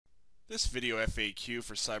This video FAQ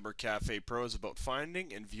for CyberCafePro is about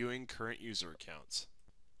finding and viewing current user accounts.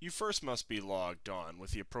 You first must be logged on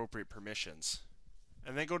with the appropriate permissions,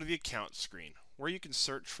 and then go to the account screen, where you can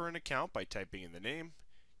search for an account by typing in the name.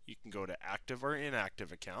 You can go to active or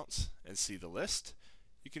inactive accounts and see the list.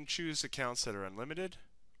 You can choose accounts that are unlimited,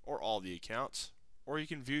 or all the accounts, or you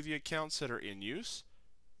can view the accounts that are in use,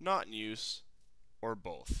 not in use, or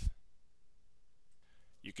both.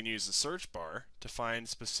 You can use the search bar to find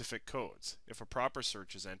specific codes. If a proper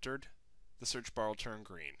search is entered, the search bar will turn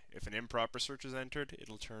green. If an improper search is entered,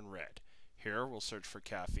 it'll turn red. Here we'll search for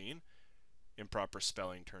caffeine. Improper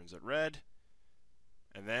spelling turns it red.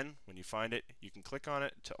 And then when you find it, you can click on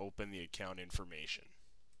it to open the account information.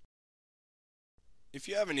 If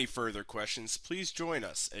you have any further questions, please join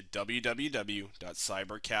us at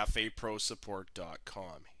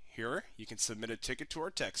www.cybercafeprosupport.com. Here you can submit a ticket to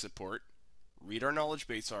our tech support, read our knowledge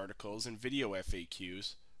base articles and video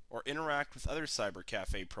FAQs, or interact with other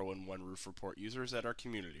CyberCafePro and OneRoof Report users at our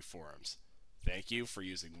community forums. Thank you for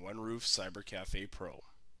using OneRoof CyberCafePro.